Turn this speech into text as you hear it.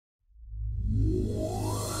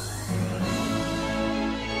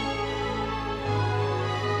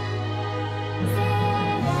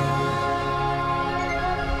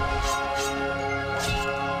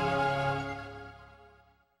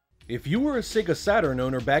If you were a Sega Saturn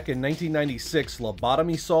owner back in 1996,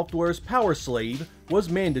 Lobotomy Software's Powerslave was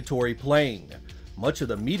mandatory playing. Much of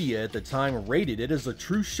the media at the time rated it as a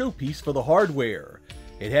true showpiece for the hardware.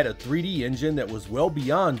 It had a 3D engine that was well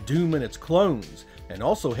beyond Doom and its clones, and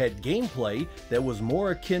also had gameplay that was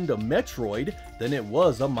more akin to Metroid than it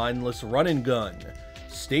was a mindless run and gun.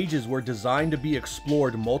 Stages were designed to be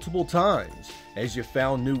explored multiple times. As you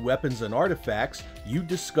found new weapons and artifacts, you'd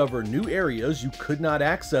discover new areas you could not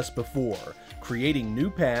access before, creating new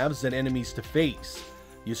paths and enemies to face.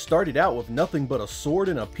 You started out with nothing but a sword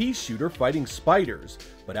and a pea shooter fighting spiders,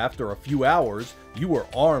 but after a few hours, you were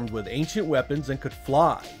armed with ancient weapons and could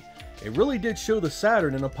fly. It really did show the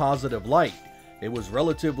Saturn in a positive light. It was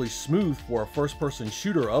relatively smooth for a first-person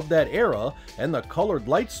shooter of that era, and the colored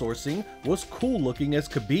light sourcing was cool looking as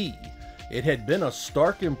could be. It had been a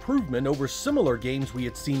stark improvement over similar games we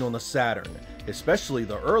had seen on the Saturn, especially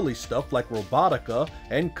the early stuff like Robotica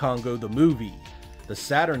and Congo the Movie. The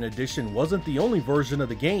Saturn edition wasn't the only version of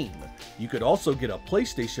the game. You could also get a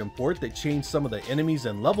PlayStation port that changed some of the enemies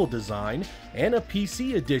and level design, and a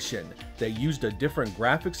PC edition that used a different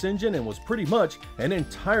graphics engine and was pretty much an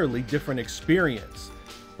entirely different experience.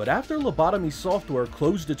 But after Lobotomy Software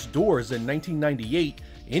closed its doors in 1998,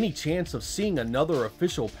 any chance of seeing another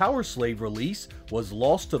official Powerslave release was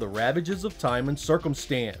lost to the ravages of time and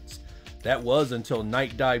circumstance. That was until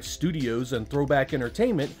Night Dive Studios and Throwback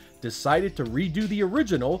Entertainment decided to redo the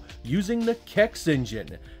original using the Kex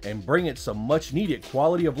engine and bring it some much needed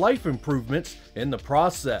quality of life improvements in the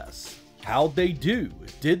process. How'd they do?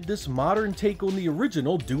 Did this modern take on the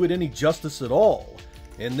original do it any justice at all?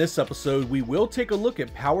 In this episode, we will take a look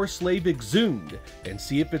at Powerslave Exhumed and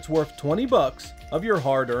see if it's worth 20 bucks of your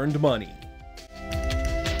hard-earned money.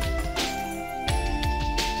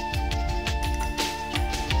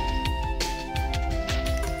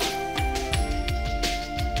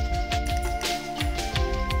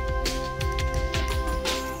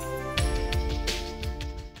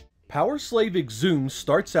 Powerslave Exhumed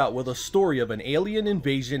starts out with a story of an alien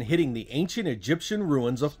invasion hitting the ancient Egyptian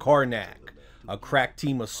ruins of Karnak. A crack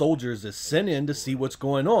team of soldiers is sent in to see what's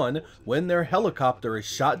going on when their helicopter is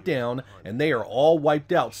shot down and they are all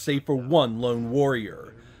wiped out save for one lone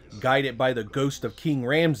warrior. Guided by the ghost of King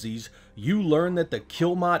Ramses, you learn that the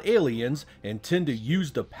Kilmot aliens intend to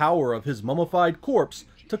use the power of his mummified corpse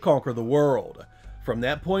to conquer the world. From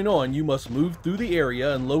that point on, you must move through the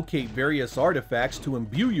area and locate various artifacts to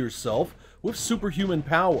imbue yourself with superhuman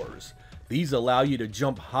powers. These allow you to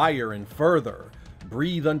jump higher and further,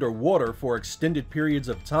 breathe underwater for extended periods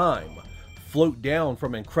of time, float down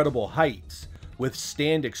from incredible heights,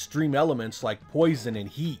 withstand extreme elements like poison and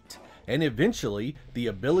heat, and eventually the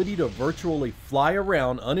ability to virtually fly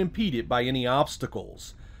around unimpeded by any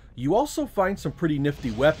obstacles. You also find some pretty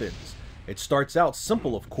nifty weapons. It starts out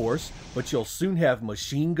simple, of course, but you'll soon have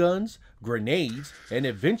machine guns, grenades, and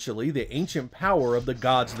eventually the ancient power of the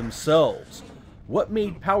gods themselves. What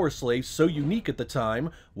made Powerslave so unique at the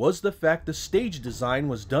time was the fact the stage design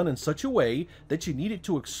was done in such a way that you needed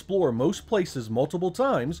to explore most places multiple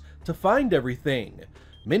times to find everything.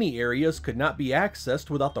 Many areas could not be accessed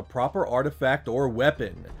without the proper artifact or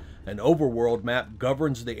weapon. An overworld map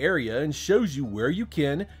governs the area and shows you where you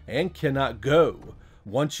can and cannot go.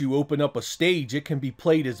 Once you open up a stage, it can be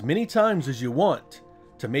played as many times as you want.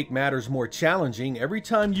 To make matters more challenging, every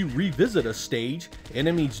time you revisit a stage,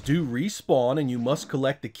 enemies do respawn and you must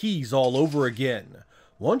collect the keys all over again.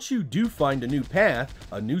 Once you do find a new path,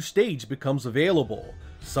 a new stage becomes available.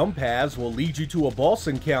 Some paths will lead you to a boss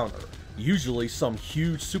encounter, usually some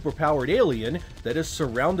huge superpowered alien that is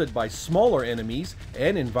surrounded by smaller enemies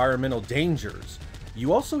and environmental dangers.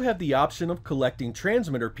 You also have the option of collecting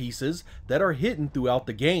transmitter pieces that are hidden throughout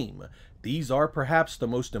the game. These are perhaps the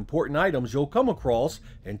most important items you'll come across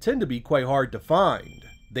and tend to be quite hard to find.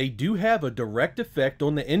 They do have a direct effect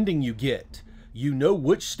on the ending you get. You know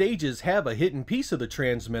which stages have a hidden piece of the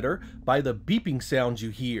transmitter by the beeping sounds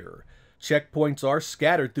you hear. Checkpoints are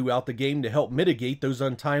scattered throughout the game to help mitigate those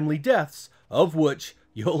untimely deaths, of which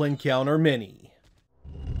you'll encounter many.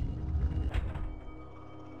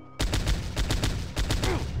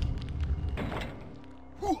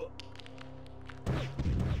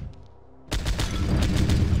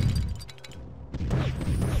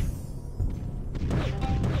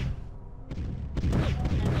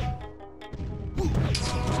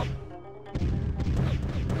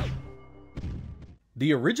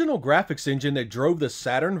 The original graphics engine that drove the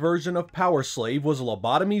Saturn version of Powerslave was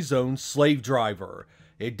Lobotomy's own Slave Driver.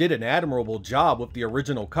 It did an admirable job with the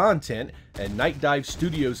original content, and Night Dive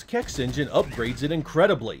Studios' Kex engine upgrades it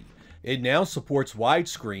incredibly. It now supports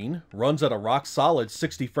widescreen, runs at a rock-solid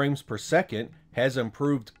 60 frames per second, has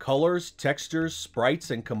improved colors, textures,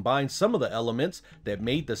 sprites, and combined some of the elements that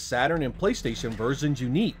made the Saturn and PlayStation versions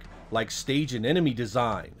unique, like stage and enemy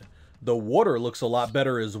design. The water looks a lot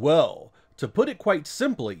better as well. To put it quite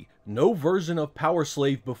simply, no version of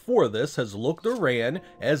Powerslave before this has looked or ran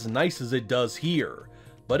as nice as it does here.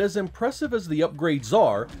 But as impressive as the upgrades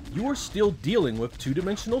are, you are still dealing with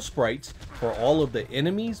two-dimensional sprites for all of the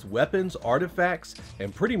enemies, weapons, artifacts,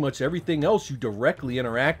 and pretty much everything else you directly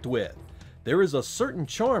interact with. There is a certain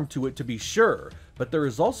charm to it to be sure, but there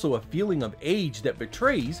is also a feeling of age that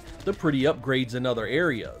betrays the pretty upgrades in other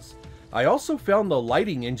areas. I also found the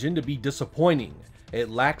lighting engine to be disappointing. It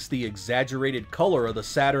lacks the exaggerated color of the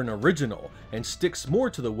Saturn original and sticks more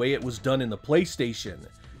to the way it was done in the PlayStation.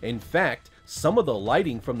 In fact, some of the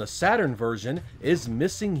lighting from the Saturn version is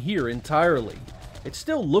missing here entirely. It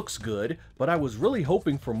still looks good, but I was really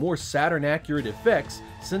hoping for more Saturn accurate effects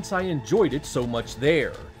since I enjoyed it so much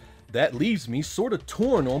there. That leaves me sorta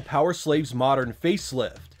torn on Powerslave's modern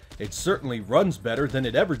facelift. It certainly runs better than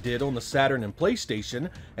it ever did on the Saturn and PlayStation,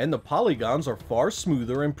 and the polygons are far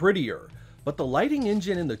smoother and prettier. But the lighting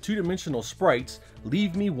engine and the two-dimensional sprites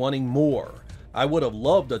leave me wanting more. I would have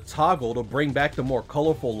loved a toggle to bring back the more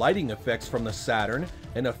colorful lighting effects from the Saturn,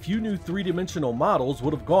 and a few new three-dimensional models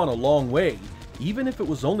would have gone a long way, even if it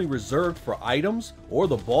was only reserved for items or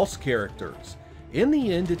the boss characters. In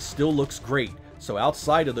the end, it still looks great, so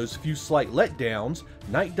outside of those few slight letdowns,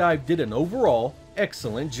 Night Dive did an overall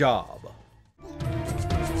excellent job.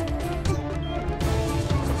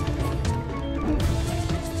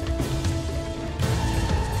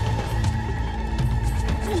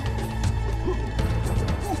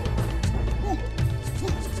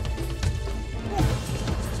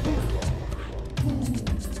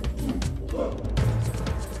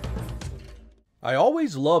 I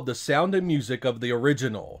always loved the sound and music of the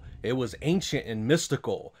original. It was ancient and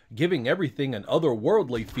mystical, giving everything an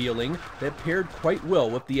otherworldly feeling that paired quite well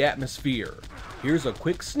with the atmosphere. Here's a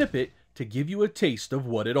quick snippet to give you a taste of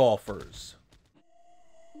what it offers.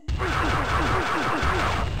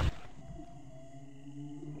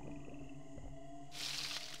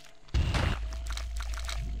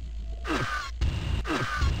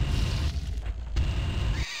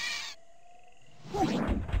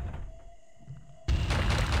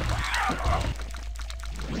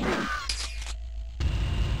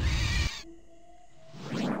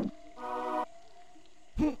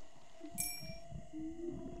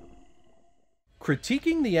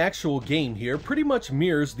 Critiquing the actual game here pretty much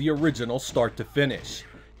mirrors the original start to finish.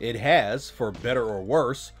 It has, for better or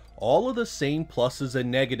worse, all of the same pluses and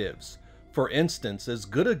negatives. For instance, as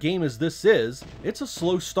good a game as this is, it's a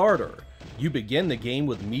slow starter. You begin the game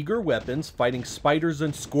with meager weapons fighting spiders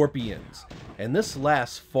and scorpions, and this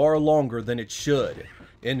lasts far longer than it should.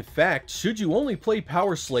 In fact, should you only play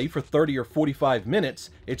Powerslave for 30 or 45 minutes,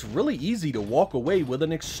 it's really easy to walk away with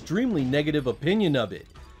an extremely negative opinion of it.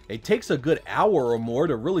 It takes a good hour or more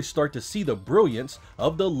to really start to see the brilliance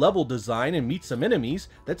of the level design and meet some enemies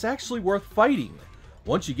that's actually worth fighting.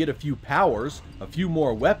 Once you get a few powers, a few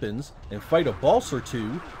more weapons, and fight a boss or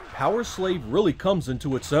two, Powerslave really comes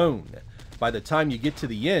into its own. By the time you get to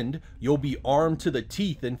the end, you'll be armed to the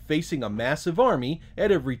teeth and facing a massive army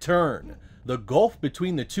at every turn. The gulf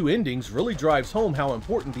between the two endings really drives home how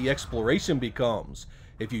important the exploration becomes.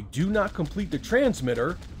 If you do not complete the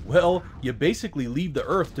transmitter, well, you basically leave the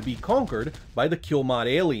Earth to be conquered by the kill mod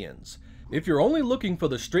aliens. If you're only looking for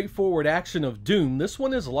the straightforward action of Doom, this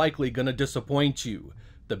one is likely gonna disappoint you.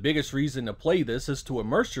 The biggest reason to play this is to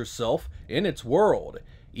immerse yourself in its world.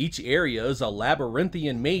 Each area is a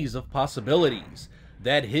labyrinthian maze of possibilities.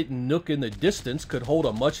 That hidden nook in the distance could hold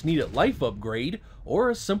a much needed life upgrade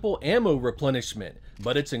or a simple ammo replenishment,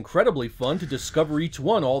 but it's incredibly fun to discover each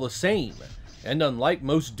one all the same. And unlike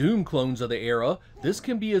most Doom clones of the era, this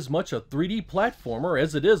can be as much a 3D platformer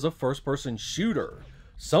as it is a first-person shooter.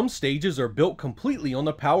 Some stages are built completely on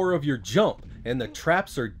the power of your jump, and the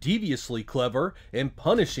traps are deviously clever in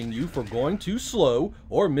punishing you for going too slow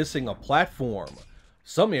or missing a platform.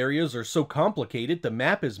 Some areas are so complicated the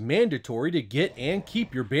map is mandatory to get and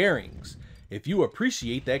keep your bearings. If you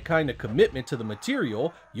appreciate that kind of commitment to the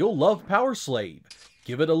material, you'll love Powerslave.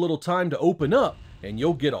 Give it a little time to open up, and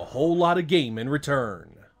you'll get a whole lot of game in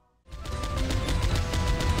return.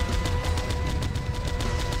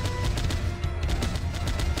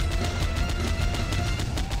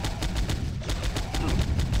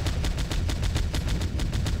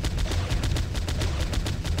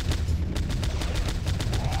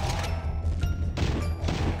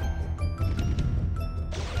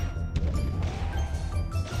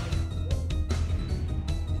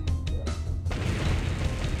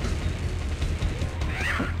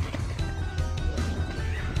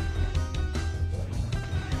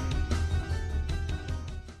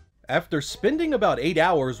 After spending about 8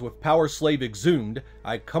 hours with Powerslave Exhumed,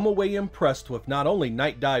 I come away impressed with not only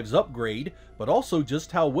Night Dive's upgrade, but also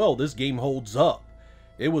just how well this game holds up.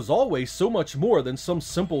 It was always so much more than some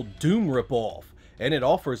simple Doom ripoff, and it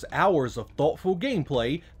offers hours of thoughtful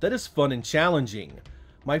gameplay that is fun and challenging.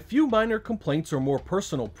 My few minor complaints are more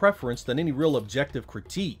personal preference than any real objective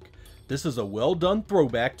critique. This is a well done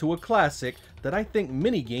throwback to a classic that I think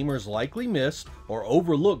many gamers likely missed or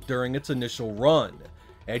overlooked during its initial run.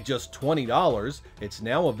 At just $20, it's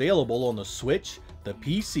now available on the Switch, the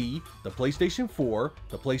PC, the PlayStation 4,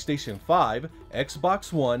 the PlayStation 5,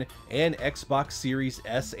 Xbox One, and Xbox Series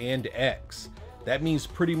S and X. That means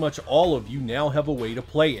pretty much all of you now have a way to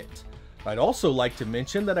play it. I'd also like to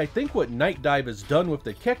mention that I think what Night Dive has done with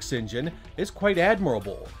the Kex engine is quite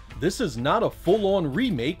admirable. This is not a full-on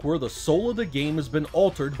remake where the soul of the game has been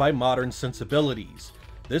altered by modern sensibilities.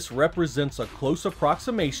 This represents a close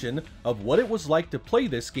approximation of what it was like to play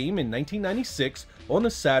this game in 1996 on the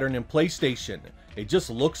Saturn and PlayStation. It just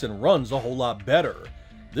looks and runs a whole lot better.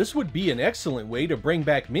 This would be an excellent way to bring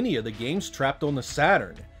back many of the games trapped on the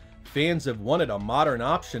Saturn. Fans have wanted a modern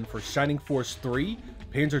option for Shining Force 3,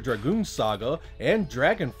 Panzer Dragoon Saga, and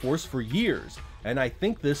Dragon Force for years, and I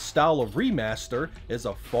think this style of remaster is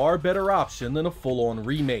a far better option than a full-on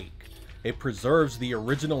remake. It preserves the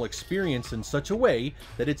original experience in such a way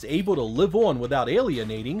that it's able to live on without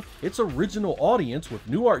alienating its original audience with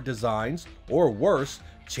new art designs, or worse,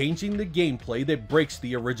 changing the gameplay that breaks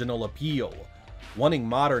the original appeal. Wanting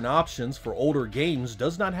modern options for older games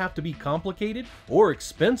does not have to be complicated or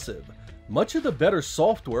expensive. Much of the better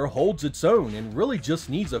software holds its own and really just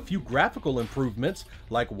needs a few graphical improvements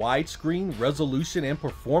like widescreen, resolution, and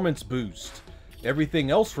performance boost. Everything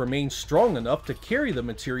else remains strong enough to carry the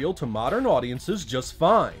material to modern audiences just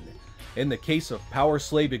fine. In the case of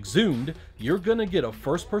Powerslave Exhumed, you're gonna get a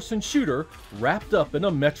first-person shooter wrapped up in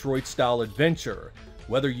a Metroid-style adventure.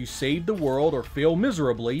 Whether you save the world or fail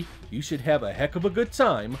miserably, you should have a heck of a good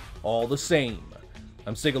time all the same.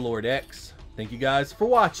 I'm Sega Lord X. Thank you guys for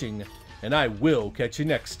watching, and I will catch you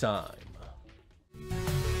next time.